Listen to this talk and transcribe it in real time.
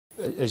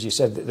as you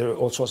said, there are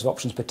all sorts of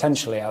options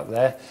potentially out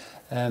there.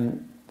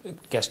 I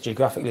guess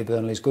geographically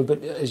Burnley is good,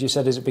 but as you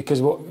said, is it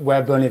because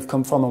where Burnley have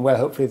come from and where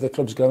hopefully the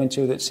club's going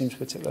to that seems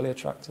particularly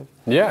attractive?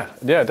 Yeah,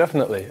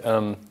 definitely.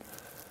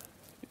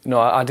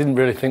 I didn't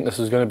really think this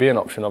was going to be an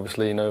option.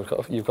 Obviously,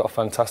 you've got a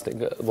fantastic.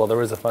 Well,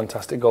 there is a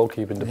fantastic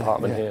goalkeeping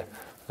department here.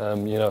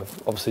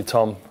 Obviously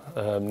Tom,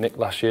 Nick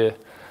last year,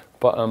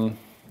 but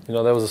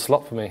there was a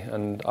slot for me,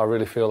 and I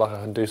really feel like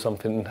I can do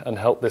something and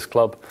help this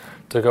club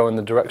to go in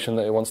the direction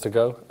that it wants to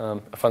go.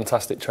 A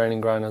fantastic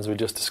training ground, as we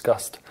just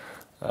discussed.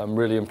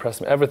 Really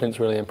impressed me. Everything's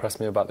really impressed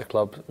me about the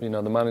club. The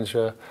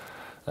manager.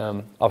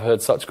 I've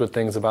heard such good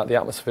things about the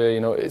atmosphere.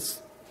 You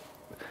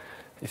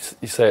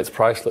say it's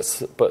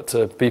priceless, but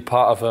to be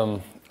part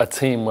of a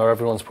team where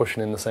everyone's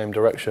pushing in the same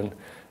direction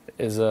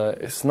is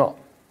it's not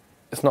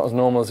as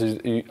normal as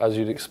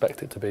you'd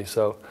expect it to be.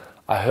 So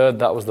I heard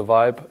that was the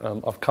vibe.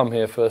 I've come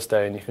here first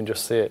day and you can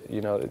just see it.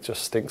 It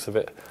just stinks of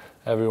it.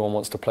 Everyone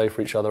wants to play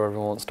for each other.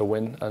 Everyone wants to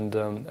win, and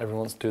everyone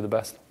wants to do the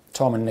best.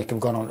 Tom and Nick have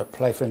gone on to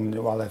play for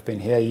England while they've been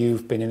here.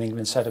 You've been in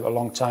England set up a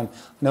long time.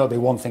 I know it'll be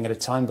one thing at a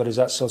time, but is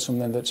that still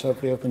something that's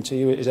hopefully open to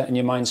you? Is that in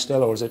your mind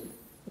still, or is it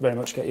very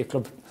much get your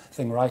club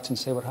thing right and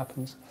see what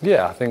happens?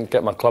 Yeah, I think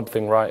get my club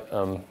thing right.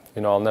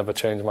 I'll never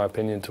change my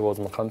opinion towards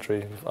my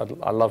country.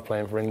 I love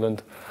playing for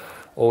England.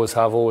 Always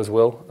have, always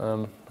will,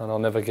 and I'll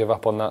never give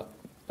up on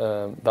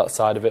that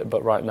side of it.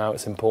 But right now,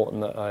 it's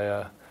important that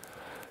I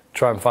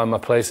try and find my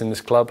place in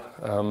this club.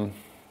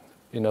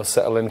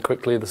 Settle in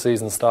quickly. The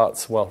season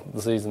starts. Well,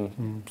 the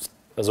season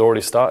has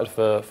already started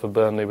for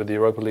Burnley with the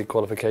Europa League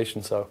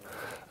qualification. So,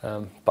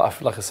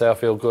 but like I say, I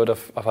feel good.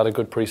 I've had a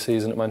good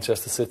pre-season at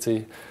Manchester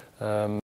City.